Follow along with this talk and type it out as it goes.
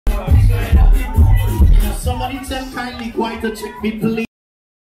Somebody tell kindly quiet to check me, please.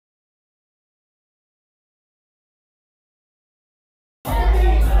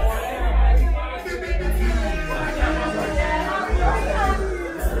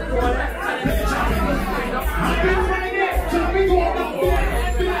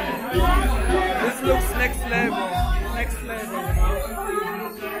 This looks next level, next level, you know. Next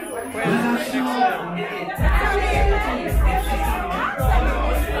level.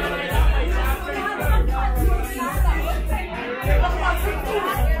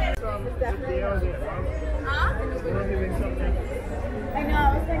 I know, I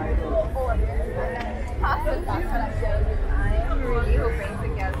was thinking to order pasta sauce, but I am really hoping to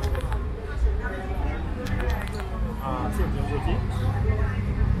get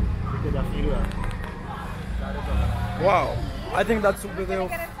Wow, I think that should be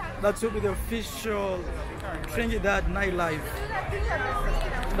the official Trinidad Nightlife.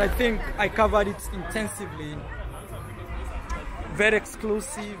 And I think I covered it intensively. Very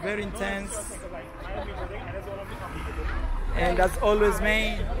exclusive, very intense. And as always,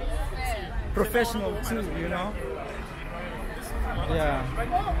 man, professional too, you know? Yeah.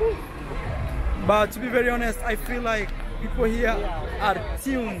 But to be very honest, I feel like people here are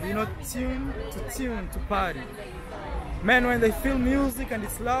tuned, you know, tuned to party. Man, when they feel music and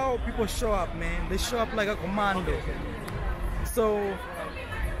it's loud, people show up, man. They show up like a commando. So,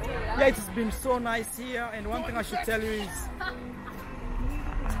 yeah, it's been so nice here. And one thing I should tell you is,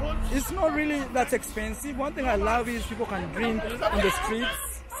 it's not really that expensive. One thing I love is people can drink in the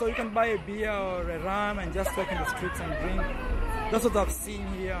streets. So you can buy a beer or a rum and just walk in the streets and drink. That's what I've seen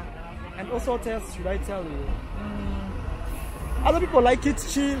here. And also, what else should I tell you? Other people like it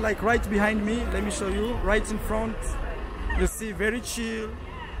chill, like right behind me. Let me show you, right in front. You see, very chill,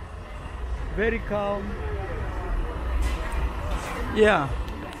 very calm. Yeah.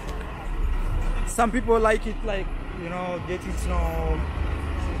 Some people like it, like, you know, getting to know,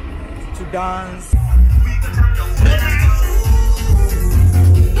 to dance.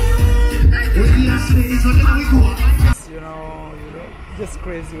 You know, just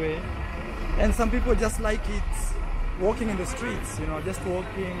crazy way. And some people just like it walking in the streets, you know, just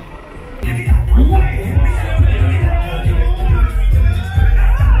walking.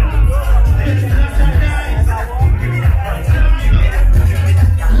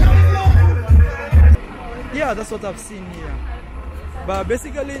 Yeah, that's what I've seen here. But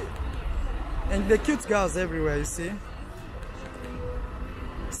basically, and the cute girls everywhere, you see.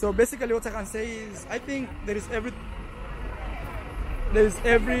 So basically what I can say is, I think there is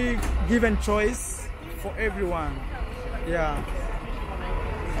every given choice for everyone. Yeah.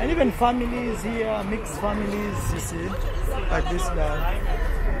 And even families here, mixed families, you see, like this guy.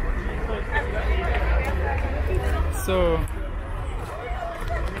 So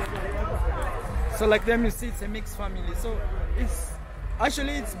like them, you see, it's a mixed family. So it's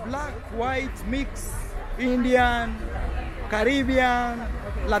black, white, mixed, Indian, Caribbean,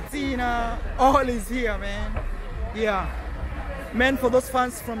 Latina, all is here, man. Yeah. Man, for those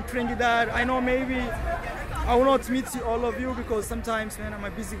fans from Trinidad, I know maybe I will not meet you, all of you, because sometimes, man, I'm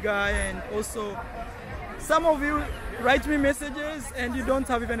a busy guy, and also some of you write me messages and you don't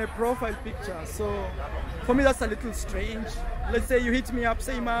have even a profile picture. So for me, that's a little strange. Let's say you hit me up,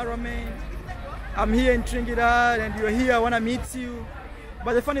 say, Mara, man, I'm here in Trinidad and you're here, I want to meet you.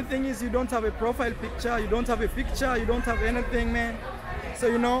 But the funny thing is, you don't have a profile picture, you don't have a picture, you don't have anything, man. So,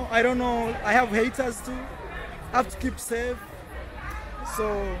 you know, I don't know, I have haters too. I have to keep safe.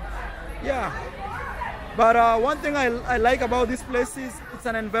 So, yeah. But one thing I like about this place is it's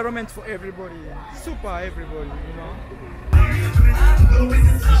an environment for everybody. Super everybody, you know.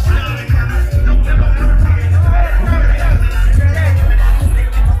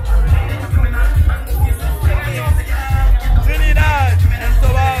 Trinidad and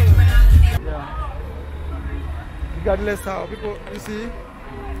Tobago. Yeah. Regardless how people, you see,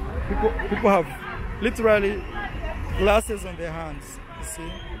 people have literally glasses on their hands, you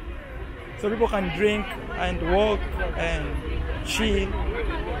see. So people can drink and walk and chill.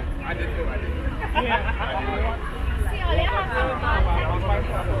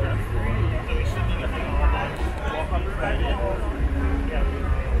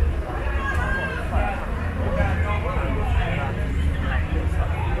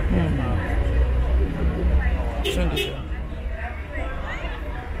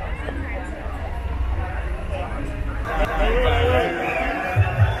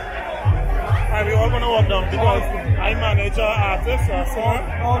 We're all going to walk down because I manage an artist, a singer,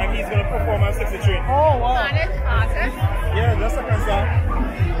 and he's going to perform at 63. Oh, wow. Manage artist? Yeah, that's a concern.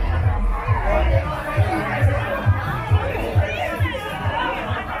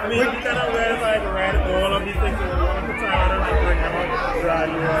 I mean, you kind of wear like red, all of these things, you want to put on and bring them up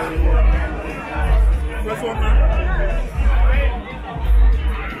gradually. First one, man.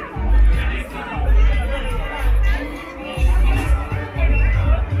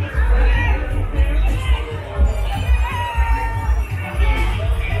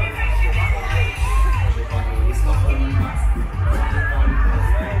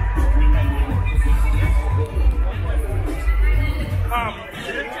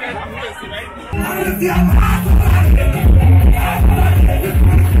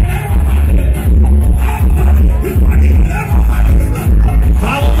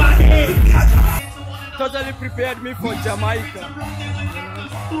 Totally prepared me for Jamaica.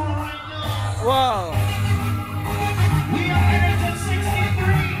 Wow.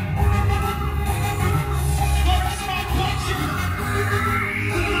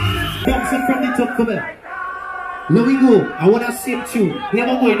 Dancing from the top, come here. Here we go. I want to sing tune. Hear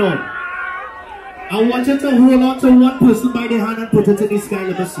what's going on. I want you to hold on to one person by the hand and put it in the sky.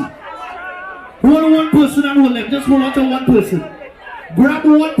 Let me see. Hold one person and hold them. Just hold on to one person. Grab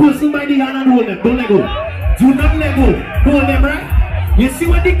one person by the hand and hold them. Don't let go. Do not let go. Hold them, right? You see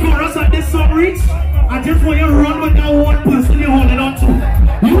when the chorus of this song reach? I just want you to run with that one person you're holding on to.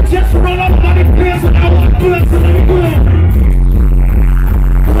 You just run up on the place with that one person. Let me go.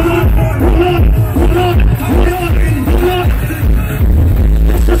 Hold on, hold on, hold on, hold on, hold on.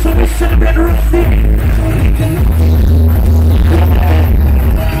 This is how we celebrate Rusty.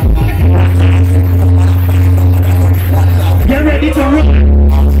 Get ready to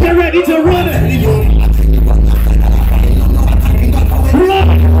run. Get ready to run. Run.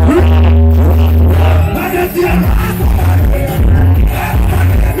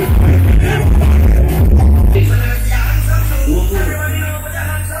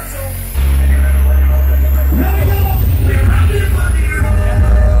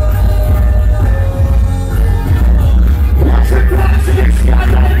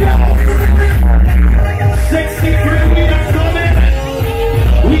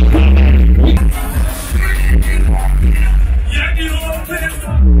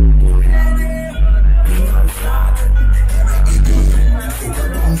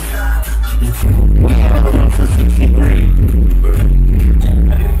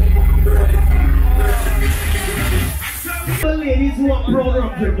 Ladies who are proud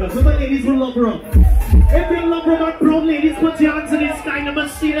rum drinkers, some ladies who love rum. If you love rum and proud ladies, put your hands in the sky, let me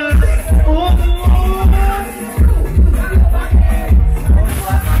see that.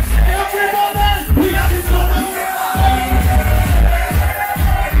 Everybody, we have this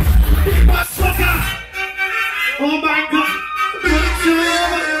oh my God!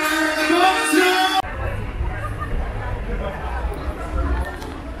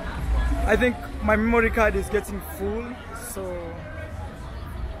 I think my memory card is getting full, so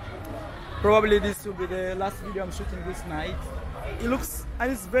probably this will be the last video I'm shooting this night. It looks,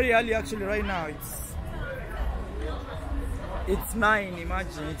 and it's very early actually right now. It's 9,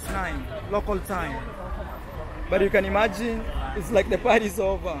 imagine, it's 9 local time. But you can imagine it's like the party's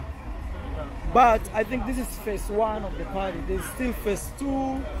over. But I think this is phase 1 of the party. There's still phase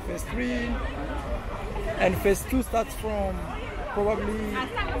 2, phase 3, and phase 2 starts from probably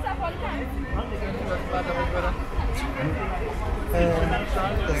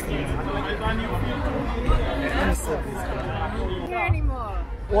anymore.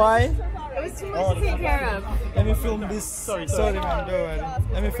 Why? It was too much to take care of. Let me film this. Sorry man, don't worry.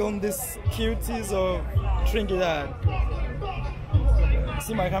 Let me film this cuties of Trinidad.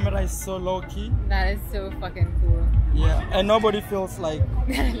 See, my camera is so low key. That is so fucking cool. Yeah, and nobody feels like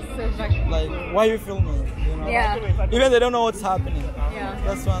That is so fucking like cool. why you filming? You know? Yeah. Even they don't know what's happening. Yeah.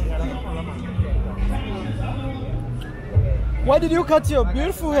 That's one thing. Why did you cut your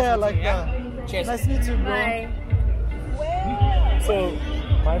beautiful hair like that? Cheers. Nice to meet you, bro. Bye. So,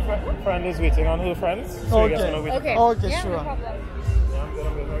 my friend is waiting on her friends. So Okay. I guess I'm gonna Okay. Okay, Yeah, sure. no problem.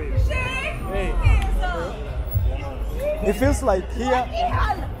 Hey, It feels like here.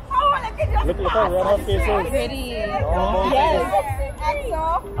 look how red her face is. Pretty. Oh, Yes.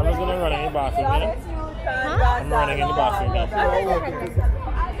 I'm just gonna run in the bathroom. Huh? I'm running in the bathroom.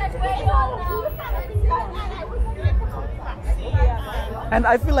 And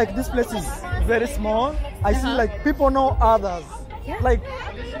I feel like this place is very small. I see like people know others. Yeah. Like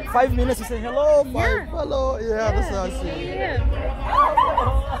 5 minutes you say hello, Yeah. hello. Yeah, that's what I see. Yeah.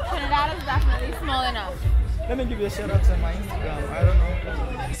 Trinidad is definitely small enough. Let me give you a shout out to my Instagram. I don't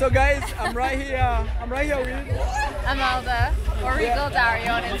know. So guys, I'm right here with Amelda or Regal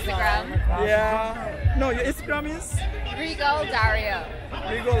Dario on Instagram. yeah. No, your Instagram is Regal Dario.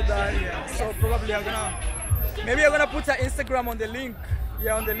 Regal Daria. So probably maybe I'm gonna put her Instagram on the link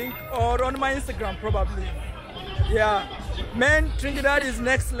Yeah, on the link or on my Instagram probably. Yeah, man, Trinidad is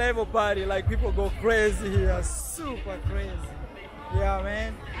next level party. Like people go crazy here, super crazy. Yeah,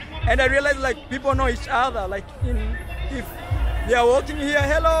 man. And I realized like people know each other. Like if they are walking here,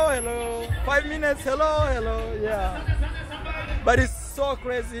 hello, hello. 5 minutes, hello, hello. Yeah. But it's so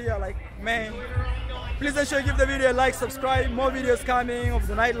crazy here, like man. Please ensure you give the video a like, subscribe. More videos coming of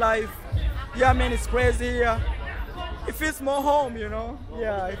the nightlife. Yeah, man, it's crazy here. It feels more home, you know.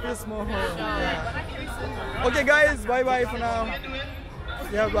 Yeah, it feels more home. Yeah. Okay, guys, bye bye for now.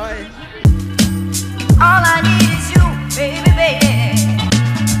 Yeah, bye. All I need is you, baby, baby.